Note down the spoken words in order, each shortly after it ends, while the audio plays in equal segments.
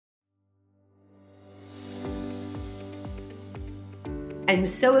I'm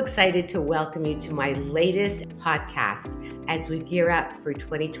so excited to welcome you to my latest podcast as we gear up for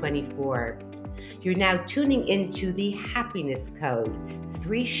 2024. You're now tuning into the Happiness Code,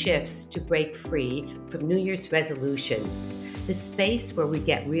 3 shifts to break free from New Year's resolutions, the space where we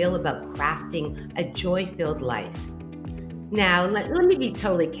get real about crafting a joy-filled life. Now, let me be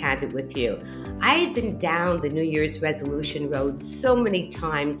totally candid with you. I've been down the New Year's resolution road so many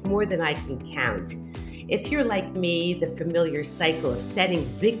times, more than I can count. If you're like me, the familiar cycle of setting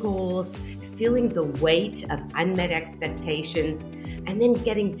big goals, feeling the weight of unmet expectations, and then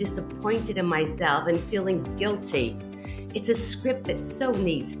getting disappointed in myself and feeling guilty, it's a script that so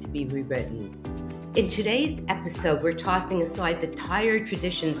needs to be rewritten. In today's episode, we're tossing aside the tired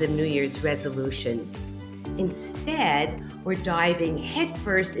traditions of New Year's resolutions. Instead, we're diving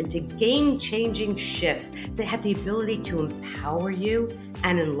headfirst into game-changing shifts that have the ability to empower you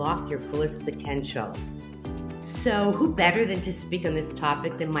and unlock your fullest potential. So who better than to speak on this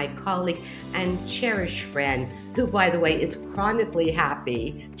topic than my colleague and cherished friend, who, by the way, is chronically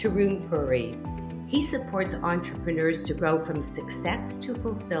happy, Tarun Puri. He supports entrepreneurs to grow from success to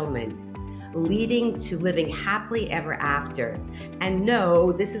fulfillment, leading to living happily ever after. And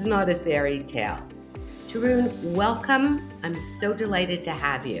no, this is not a fairy tale. Tarun, welcome. I'm so delighted to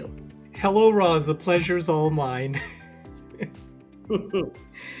have you. Hello, Roz. The pleasure's all mine.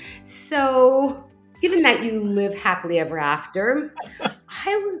 So, given that you live happily ever after,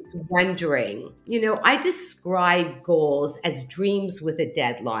 I was wondering, I describe goals as dreams with a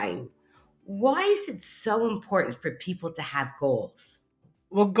deadline. Why is it so important for people to have goals?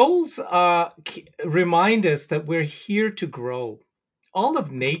 Well, goals remind us that we're here to grow. All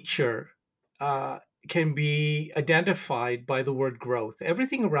of nature uh, can be identified by the word growth.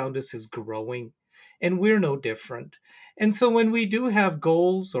 Everything around us is growing, and we're no different. And so when we do have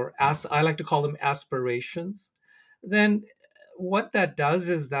goals, or as I like to call them aspirations, then what that does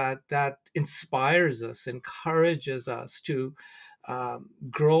is that inspires us, encourages us to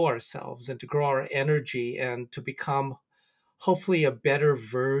grow ourselves and to grow our energy and to become hopefully a better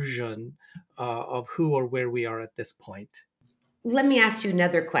version of who or where we are at this point. Let me ask you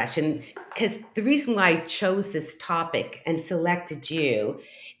another question, because the reason why I chose this topic and selected you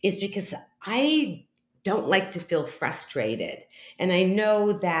is because I don't like to feel frustrated. And I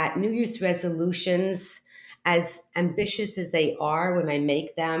know that New Year's resolutions, as ambitious as they are when I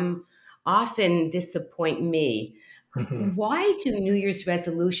make them, often disappoint me. Mhm. Why do New Year's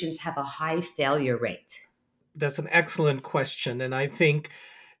resolutions have a high failure rate? That's an excellent question. And I think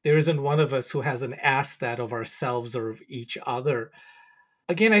there isn't one of us who hasn't asked that of ourselves or of each other.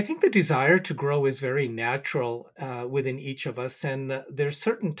 Again, I think the desire to grow is very natural within each of us. And there's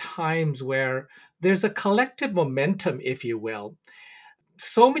certain times where there's a collective momentum, if you will.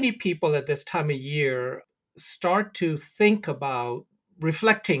 So many people at this time of year start to think about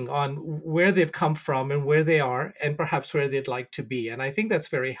reflecting on where they've come from and where they are, and perhaps where they'd like to be. And I think that's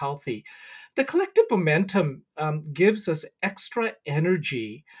very healthy. The collective momentum gives us extra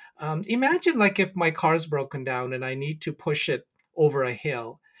energy. Imagine, like, if my car's broken down and I need to push it over a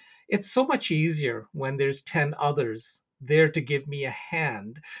hill. It's so much easier when there's 10 others there to give me a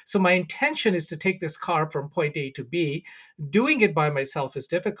hand. So my intention is to take this car from point A to B. Doing it by myself is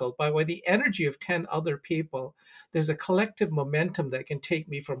difficult, but with the energy of 10 other people, there's a collective momentum that can take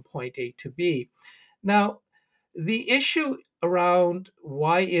me from point A to B. Now, the issue around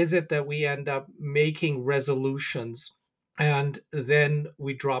why is it that we end up making resolutions and then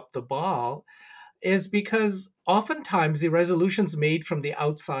we drop the ball is because oftentimes the resolutions made from the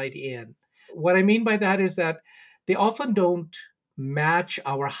outside in. What I mean by that is that they often don't match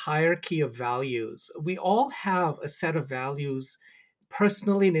our hierarchy of values. We all have a set of values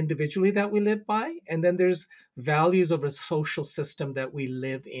personally and individually that we live by, and then there's values of a social system that we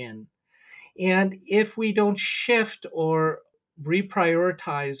live in. And if we don't shift or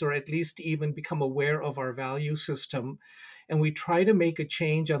reprioritize, or at least even become aware of our value system, and we try to make a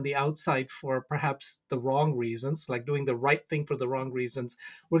change on the outside for perhaps the wrong reasons, like doing the right thing for the wrong reasons,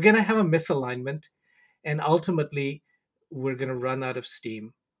 we're going to have a misalignment, and ultimately we're going to run out of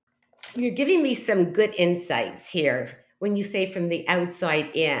steam. You're giving me some good insights here when you say from the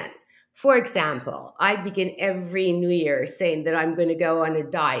outside in. For example, I begin every new year saying that I'm going to go on a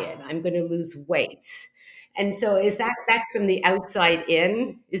diet, I'm going to lose weight. And so is that's from the outside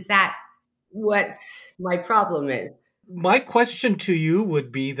in? Is that what my problem is? My question to you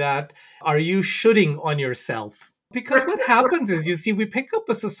would be that, are you shooting on yourself? Because what happens is, you see, we pick up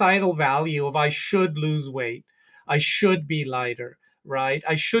a societal value of I should lose weight, I should be lighter, right?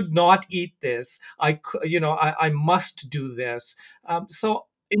 I should not eat this. I must do this. So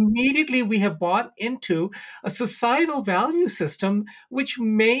immediately we have bought into a societal value system which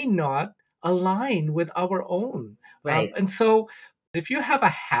may not align with our own. Right. And so, if you have a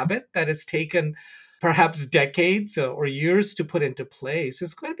habit that has taken perhaps decades or years to put into place,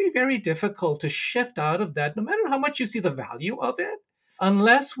 it's going to be very difficult to shift out of that, no matter how much you see the value of it,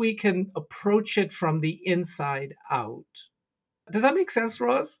 unless we can approach it from the inside out. Does that make sense,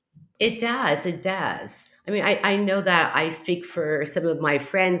 Roz? It does. It does. I mean, I know that I speak for some of my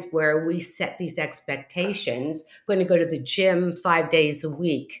friends where we set these expectations, going to go to the gym 5 days a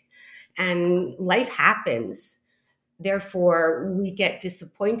week, and life happens. Therefore, we get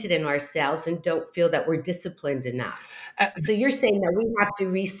disappointed in ourselves and don't feel that we're disciplined enough. Uh, So you're saying that we have to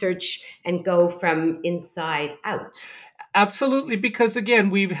research and go from inside out. Absolutely, because again,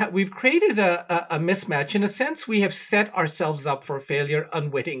 we've created a mismatch. In a sense, we have set ourselves up for failure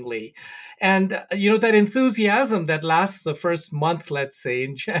unwittingly, and that enthusiasm that lasts the first month, let's say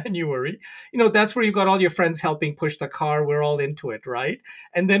in January, that's where you got all your friends helping push the car. We're all into it, right?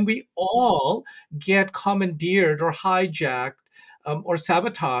 And then we all get commandeered or hijacked. Or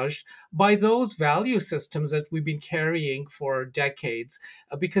sabotaged by those value systems that we've been carrying for decades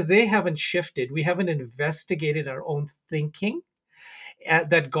because they haven't shifted. We haven't investigated our own thinking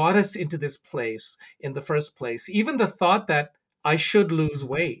that got us into this place in the first place. Even the thought that I should lose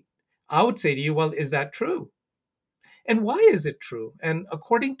weight, I would say to you, well, is that true? And why is it true? And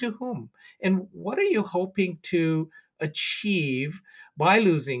according to whom? And what are you hoping to achieve by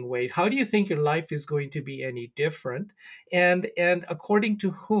losing weight? How do you think your life is going to be any different? And according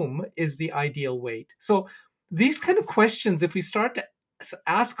to whom is the ideal weight? So these kind of questions, if we start to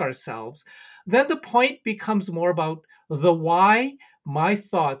ask ourselves, then the point becomes more about the why my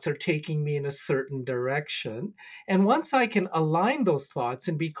thoughts are taking me in a certain direction. And once I can align those thoughts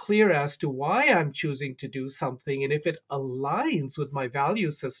and be clear as to why I'm choosing to do something, and if it aligns with my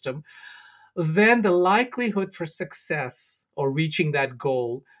value system, then the likelihood for success or reaching that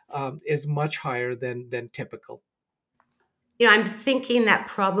goal is much higher than typical. I'm thinking that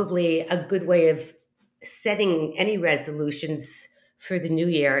probably a good way of setting any resolutions for the new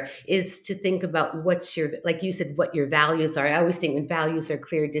year is to think about what's your, like you said, what your values are. I always think when values are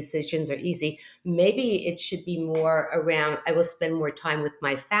clear, decisions are easy. Maybe it should be more around, I will spend more time with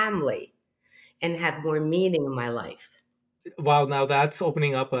my family and have more meaning in my life. Wow, now that's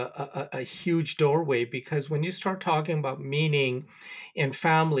opening up a huge doorway because when you start talking about meaning in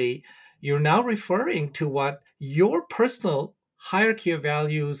family, you're now referring to what your personal hierarchy of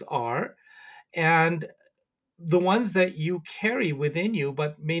values are and the ones that you carry within you,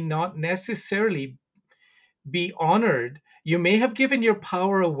 but may not necessarily be honored. You may have given your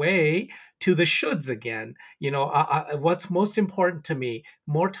power away to the shoulds again. What's most important to me?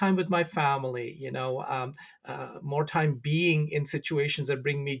 More time with my family. More time being in situations that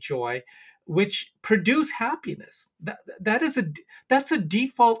bring me joy, which produce happiness. That's a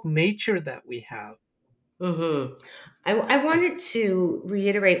default nature that we have. Mm-hmm. I wanted to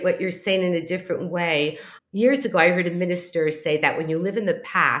reiterate what you're saying in a different way. Years ago, I heard a minister say that when you live in the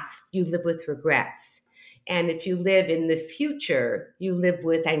past, you live with regrets. And if you live in the future, you live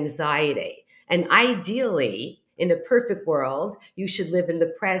with anxiety. And ideally, in a perfect world, you should live in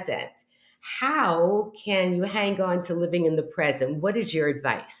the present. How can you hang on to living in the present? What is your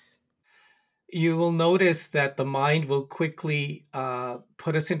advice? You will notice that the mind will quickly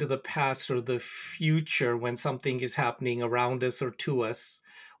put us into the past or the future when something is happening around us or to us,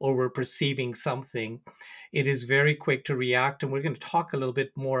 or we're perceiving something. It is very quick to react, and we're going to talk a little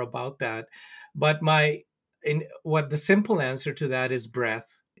bit more about that. But what the simple answer to that is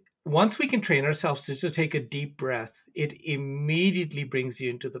breath. Once we can train ourselves just to take a deep breath, it immediately brings you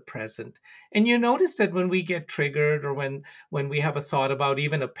into the present. And you notice that when we get triggered or when we have a thought about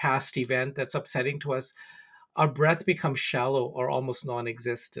even a past event that's upsetting to us, our breath becomes shallow or almost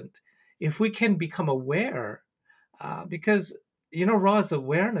non-existent. If we can become aware, because Roz,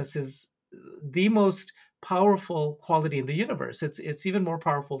 awareness is the most powerful quality in the universe. It's even more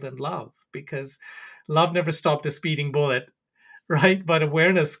powerful than love because love never stopped a speeding bullet, right? But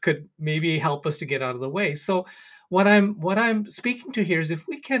awareness could maybe help us to get out of the way. So what I'm speaking to here is if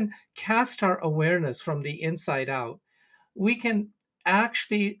we can cast our awareness from the inside out, we can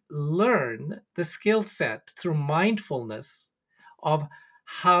actually learn the skill set through mindfulness of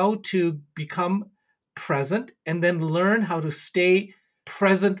how to become present and then learn how to stay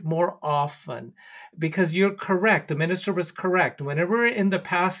present more often. Because you're correct, the minister was correct. Whenever we're in the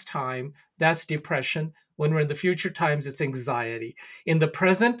past time, that's depression. When we're in the future times, it's anxiety. In the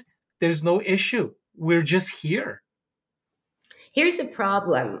present, there's no issue. We're just here. Here's the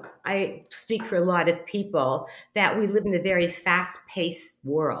problem. I speak for a lot of people that we live in a very fast paced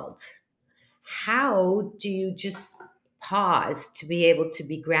world. How do you just pause to be able to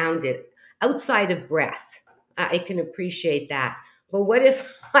be grounded outside of breath? I can appreciate that. But what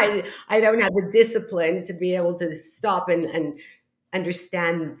if I don't have the discipline to be able to stop and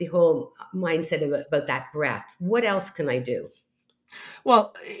understand the whole mindset about that breath? What else can I do?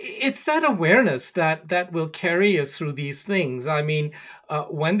 Well, it's that awareness that will carry us through these things. I mean,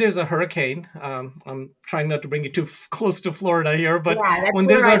 when there's a hurricane, I'm trying not to bring it too close to Florida here, but Yeah, that's when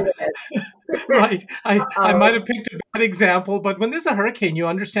where there's I a live. right, I might Uh-oh. have picked a bad example, but when there's a hurricane, you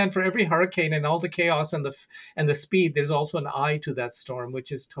understand for every hurricane and all the chaos and the speed, there's also an eye to that storm,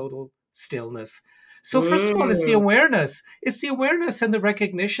 which is total stillness. So first of all, it's the Mm. awareness. It's the awareness and the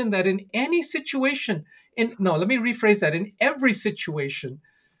recognition that in any situation, in no, let me rephrase that. In every situation,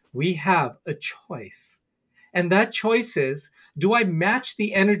 we have a choice. And that choice is, do I match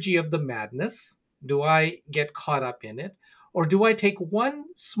the energy of the madness? Do I get caught up in it? Or do I take one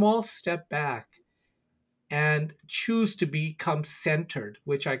small step back and choose to become centered,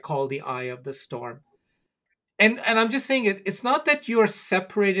 which I call the eye of the storm? And I'm just saying it's not that you're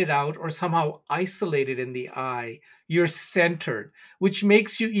separated out or somehow isolated in the eye. You're centered, which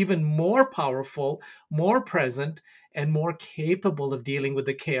makes you even more powerful, more present, and more capable of dealing with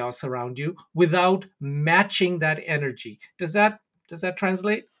the chaos around you without matching that energy. Does that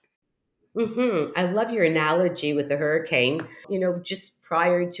translate? I love your analogy with the hurricane. Just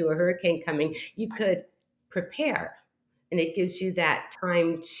prior to a hurricane coming, you could prepare, and it gives you that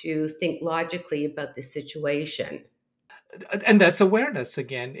time to think logically about the situation. And that's awareness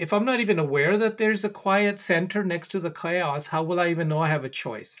again. If I'm not even aware that there's a quiet center next to the chaos, how will I even know I have a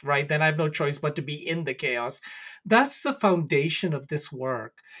choice, right? Then I have no choice but to be in the chaos. That's the foundation of this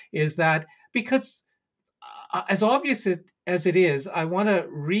work, is that because as obvious as it is, I want to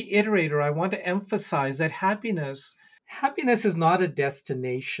reiterate or I want to emphasize that happiness is not a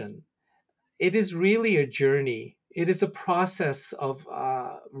destination. It is really a journey. It is a process of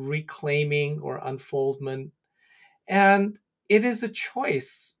reclaiming or unfoldment, and it is a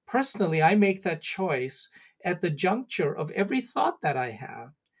choice. Personally, I make that choice at the juncture of every thought that I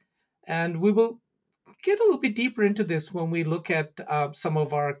have. And we will get a little bit deeper into this when we look at some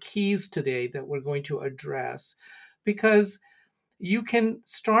of our keys today that we're going to address. Because you can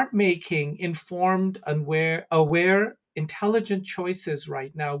start making informed, aware, intelligent choices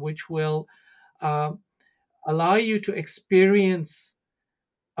right now, which will uh, allow you to experience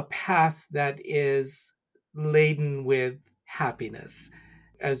a path that is laden with happiness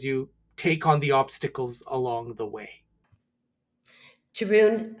as you take on the obstacles along the way.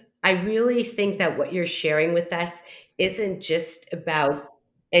 Tarun, I really think that what you're sharing with us isn't just about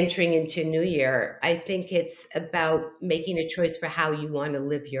entering into New Year. I think it's about making a choice for how you want to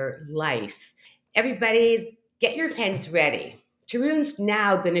live your life. Everybody, get your pens ready. Tarun's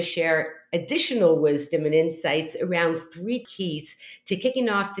now going to share additional wisdom and insights around three keys to kicking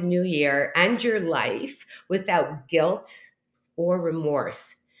off the new year and your life without guilt or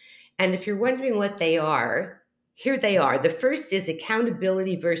remorse. And if you're wondering what they are, here they are. The first is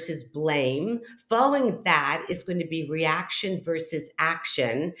accountability versus blame. Following that is going to be reaction versus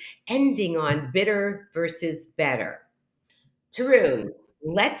action, ending on bitter versus better. Tarun,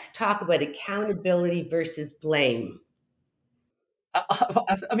 let's talk about accountability versus blame.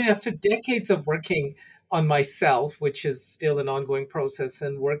 I mean, after decades of working on myself, which is still an ongoing process,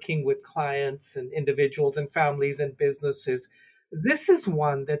 and working with clients and individuals and families and businesses, this is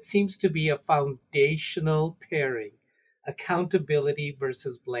one that seems to be a foundational pairing: accountability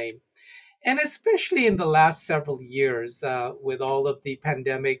versus blame. And especially in the last several years, with all of the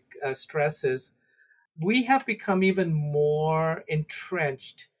pandemic stresses, we have become even more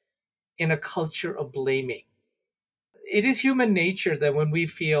entrenched in a culture of blaming. It is human nature that when we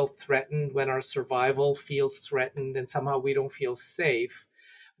feel threatened, when our survival feels threatened, and somehow we don't feel safe,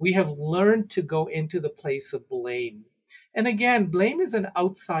 we have learned to go into the place of blame. And again, blame is an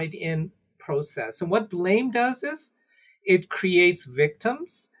outside in process. And what blame does is it creates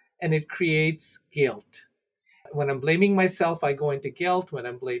victims and it creates guilt. When I'm blaming myself, I go into guilt. When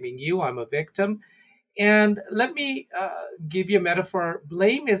I'm blaming you, I'm a victim. And let me give you a metaphor.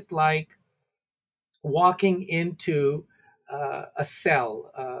 Blame is like walking into a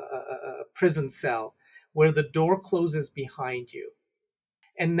cell, a prison cell, where the door closes behind you.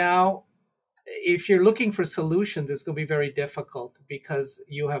 And now, if you're looking for solutions, it's going to be very difficult because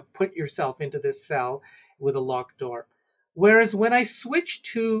you have put yourself into this cell with a locked door. Whereas when I switch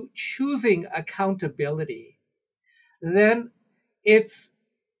to choosing accountability, then it's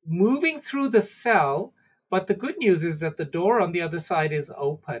moving through the cell, But the good news is that the door on the other side is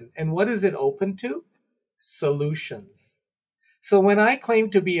open. And what is it open to? Solutions. So when I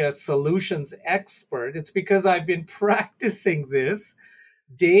claim to be a solutions expert, it's because I've been practicing this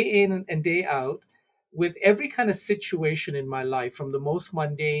day in and day out with every kind of situation in my life, from the most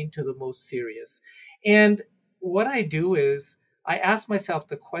mundane to the most serious. And what I do is I ask myself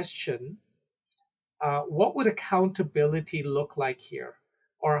the question, what would accountability look like here?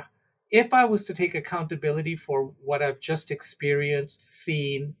 Or if I was to take accountability for what I've just experienced,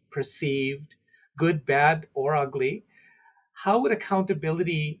 seen, perceived, good, bad, or ugly, how would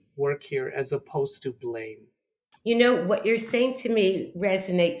accountability work here as opposed to blame? You know, what you're saying to me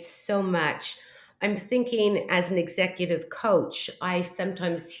resonates so much. I'm thinking as an executive coach, I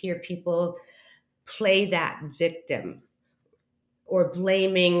sometimes hear people play that victim or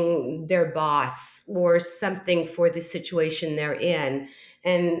blaming their boss or something for the situation they're in.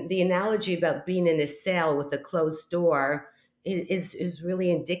 And the analogy about being in a cell with a closed door is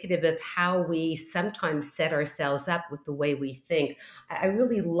really indicative of how we sometimes set ourselves up with the way we think. I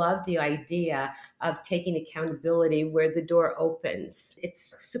really love the idea of taking accountability where the door opens.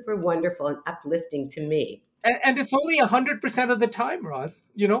 It's super wonderful and uplifting to me. And it's only 100% of the time, Ross.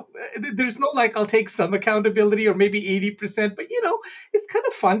 There's no like I'll take some accountability or maybe 80%, but it's kind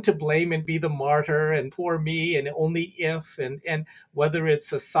of fun to blame and be the martyr and poor me and only if and whether it's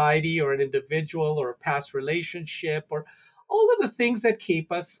society or an individual or a past relationship or all of the things that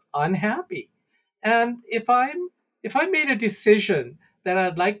keep us unhappy. And if I made a decision that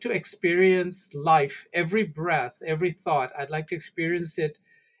I'd like to experience life, every breath, every thought, I'd like to experience it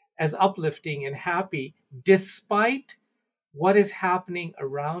as uplifting and happy despite what is happening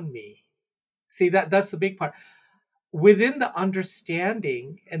around me. See, that's the big part. Within the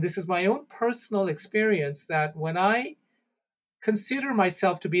understanding, and this is my own personal experience, that when I consider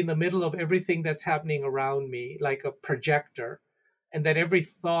myself to be in the middle of everything that's happening around me, like a projector, and that every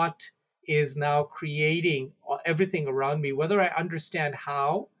thought is now creating everything around me, whether I understand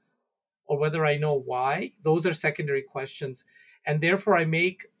how or whether I know why, those are secondary questions. And therefore, I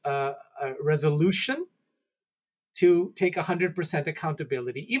make a resolution to take 100%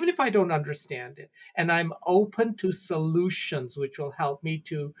 accountability, even if I don't understand it. And I'm open to solutions which will help me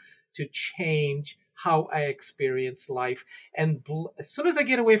to change how I experience life. And as soon as I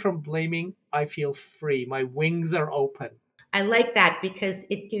get away from blaming, I feel free. My wings are open. I like that because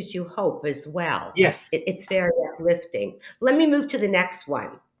it gives you hope as well. Yes. It's very uplifting. Let me move to the next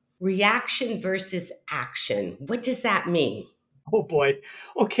one. Reaction versus action. What does that mean? Oh boy.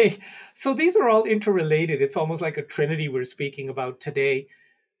 Okay. So these are all interrelated. It's almost like a trinity we're speaking about today.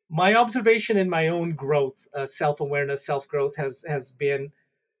 My observation in my own growth, self-awareness, self-growth has been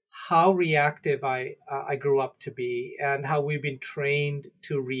how reactive I grew up to be and how we've been trained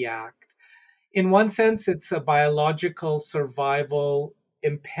to react. In one sense, it's a biological survival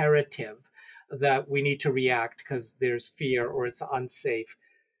imperative that we need to react because there's fear or it's unsafe.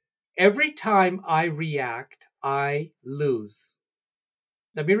 Every time I react, I lose.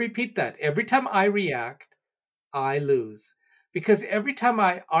 Let me repeat that. Every time I react, I lose. Because every time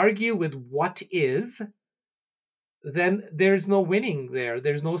I argue with what is, then there's no winning there.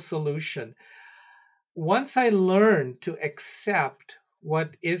 There's no solution. Once I learn to accept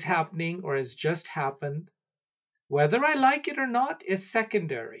what is happening or has just happened, whether I like it or not is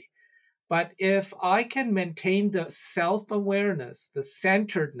secondary. But if I can maintain the self awareness, the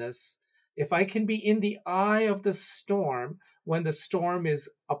centeredness, if I can be in the eye of the storm when the storm is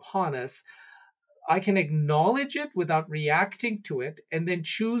upon us, I can acknowledge it without reacting to it and then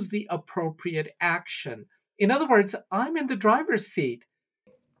choose the appropriate action. In other words, I'm in the driver's seat.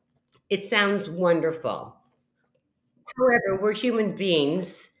 It sounds wonderful. However, we're human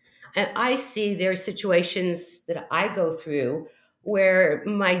beings, and I see there are situations that I go through where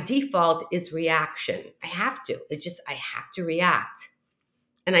my default is reaction. I have to. I have to react.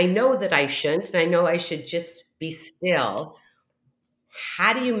 And I know that I shouldn't, and I know I should just be still.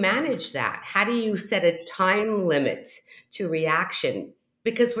 How do you manage that? How do you set a time limit to reaction?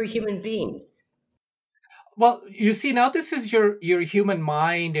 Because we're human beings. Well, you see, now this is your human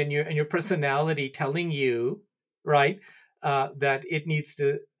mind and your personality telling you, right, that it needs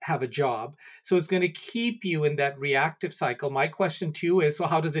to have a job. So it's going to keep you in that reactive cycle. My question to you is, so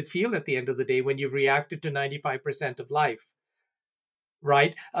how does it feel at the end of the day when you've reacted to 95% of life?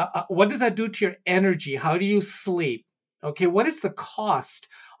 Right? What does that do to your energy? How do you sleep? Okay, what is the cost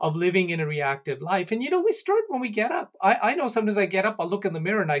of living in a reactive life? And we start when we get up. I know sometimes I get up, I look in the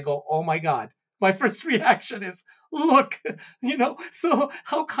mirror and I go, oh my God. My first reaction is, look, so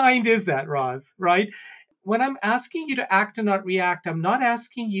how kind is that, Roz? Right? When I'm asking you to act and not react, I'm not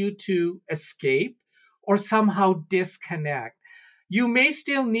asking you to escape or somehow disconnect. You may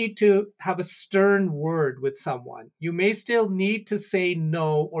still need to have a stern word with someone. You may still need to say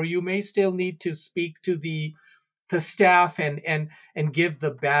no, or you may still need to speak to the staff and give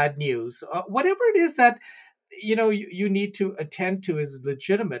the bad news. Whatever it is that you need to attend to is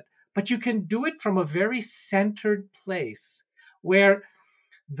legitimate, but you can do it from a very centered place where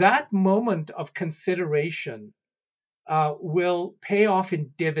that moment of consideration will pay off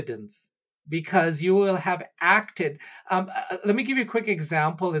in dividends because you will have acted. Let me give you a quick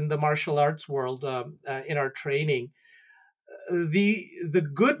example in the martial arts world. In our training, the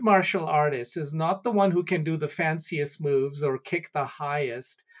good martial artist is not the one who can do the fanciest moves or kick the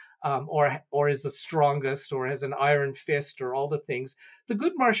highest, or is the strongest or has an iron fist or all the things. The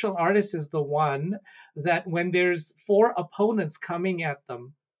good martial artist is the one that when there's four opponents coming at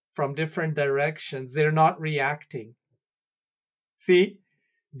them from different directions, they're not reacting. See,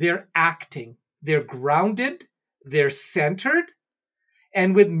 they're acting. They're grounded. They're centered.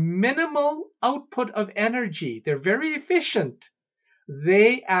 And with minimal output of energy, they're very efficient.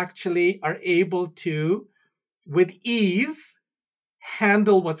 They actually are able to, with ease,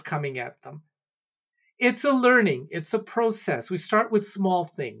 handle what's coming at them. It's a learning, it's a process. We start with small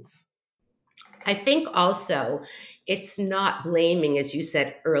things. I think also it's not blaming, as you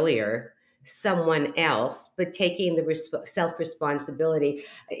said earlier, someone else, but taking the self responsibility.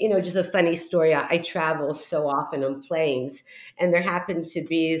 Just a funny story. I travel so often on planes, and there happened to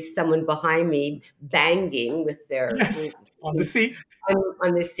be someone behind me banging with their Yes, on the seat.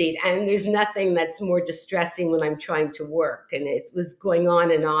 on the seat. And there's nothing that's more distressing when I'm trying to work. And it was going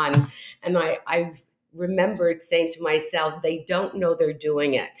on and on. And I remembered saying to myself, they don't know they're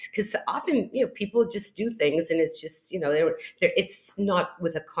doing it, because often people just do things and it's just it's not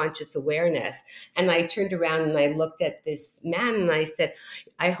with a conscious awareness. And I turned around and I looked at this man and I said,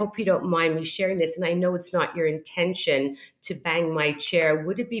 I hope you don't mind me sharing this, and I know it's not your intention to bang my chair.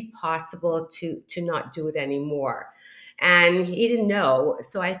 Would it be possible to not do it anymore? And he didn't know.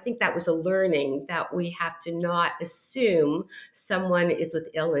 So I think that was a learning, that we have to not assume someone is with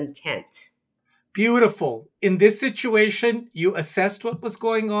ill intent. Beautiful. In this situation, you assessed what was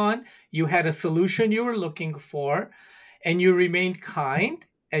going on, you had a solution you were looking for, and you remained kind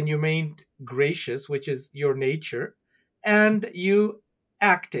and you remained gracious, which is your nature, and you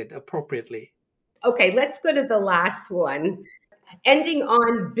acted appropriately. Okay, let's go to the last one. Ending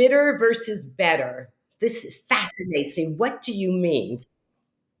on bitter versus better. This fascinates me. What do you mean?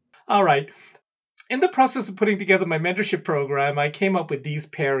 All right. In the process of putting together my mentorship program, I came up with these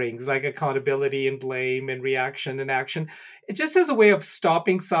pairings like accountability and blame and reaction and action, it just as a way of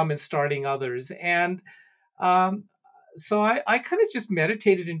stopping some and starting others. And um, so I kind of just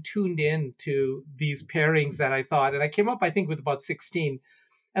meditated and tuned in to these pairings that I thought, and I came up, I think, with about 16.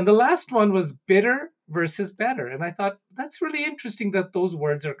 And the last one was bitter versus better. And I thought, that's really interesting that those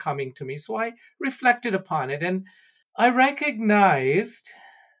words are coming to me. So I reflected upon it and I recognized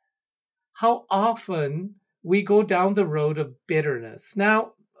how often we go down the road of bitterness.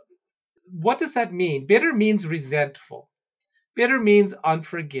 Now, what does that mean? Bitter means resentful. Bitter means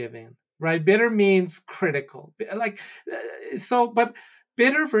unforgiving, right? Bitter means critical. But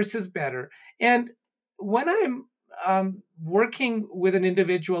bitter versus better. And when I'm working with an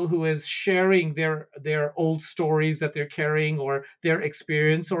individual who is sharing their old stories that they're carrying, or their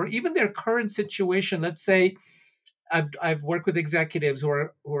experience, or even their current situation, let's say I've worked with executives who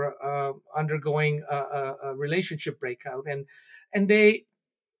are undergoing a relationship breakout, and they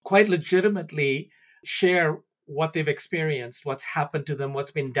quite legitimately share what they've experienced, what's happened to them,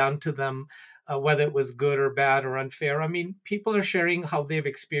 what's been done to them, whether it was good or bad or unfair. I mean, people are sharing how they've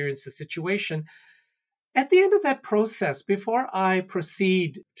experienced the situation. At the end of that process, before I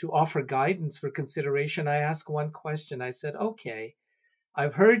proceed to offer guidance for consideration, I ask one question. I said, okay,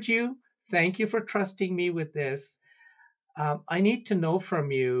 I've heard you. Thank you for trusting me with this. I need to know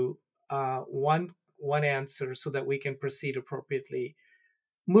from you one answer so that we can proceed appropriately.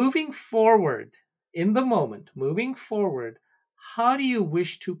 Moving forward, in the moment, moving forward, how do you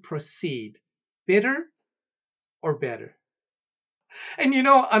wish to proceed? Bitter or better? And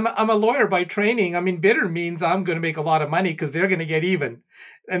I'm a lawyer by training. I mean, bitter means I'm going to make a lot of money because they're going to get even,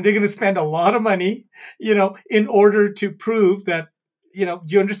 and they're going to spend a lot of money, in order to prove that, do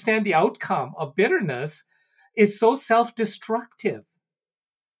you understand the outcome of bitterness is so self-destructive?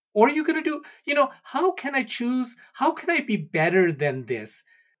 Or are you going to do, how can I choose? How can I be better than this?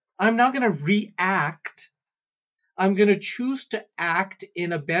 I'm not going to react. I'm going to choose to act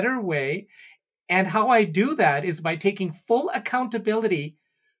in a better way. And how I do that is by taking full accountability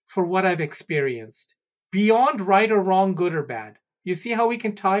for what I've experienced, beyond right or wrong, good or bad. You see how we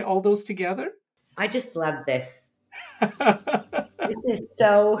can tie all those together? I just love this. It's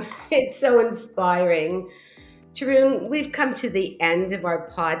so inspiring. Tarun, we've come to the end of our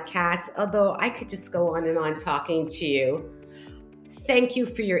podcast, although I could just go on and on talking to you. Thank you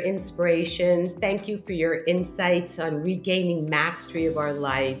for your inspiration. Thank you for your insights on regaining mastery of our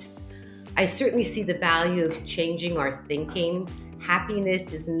lives. I certainly see the value of changing our thinking.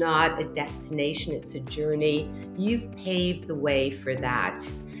 Happiness is not a destination, it's a journey. You've paved the way for that.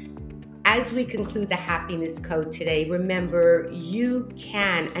 As we conclude the Happiness Code today, remember you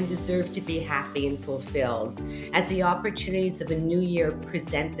can and deserve to be happy and fulfilled. As the opportunities of a new year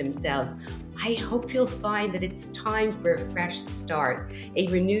present themselves, I hope you'll find that it's time for a fresh start, a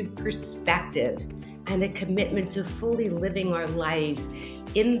renewed perspective, and a commitment to fully living our lives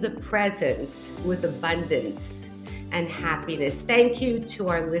in the present with abundance and happiness. Thank you to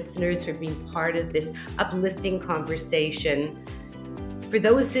our listeners for being part of this uplifting conversation. For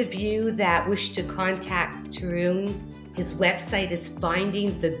those of you that wish to contact Tarun, his website is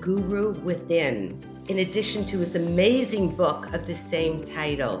Finding the Guru Within, in addition to his amazing book of the same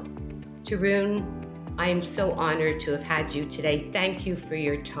title. Tarun, I am so honored to have had you today. Thank you for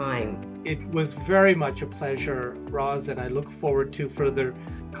your time. It was very much a pleasure, Roz, and I look forward to further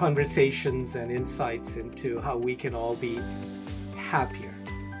conversations and insights into how we can all be happier.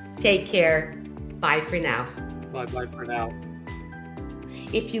 Take care. Bye for now. Bye for now.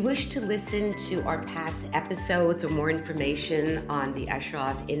 If you wish to listen to our past episodes or more information on the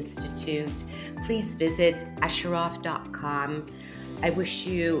Ashraf Institute, please visit ashraf.com. I wish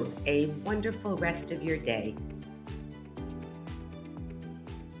you a wonderful rest of your day.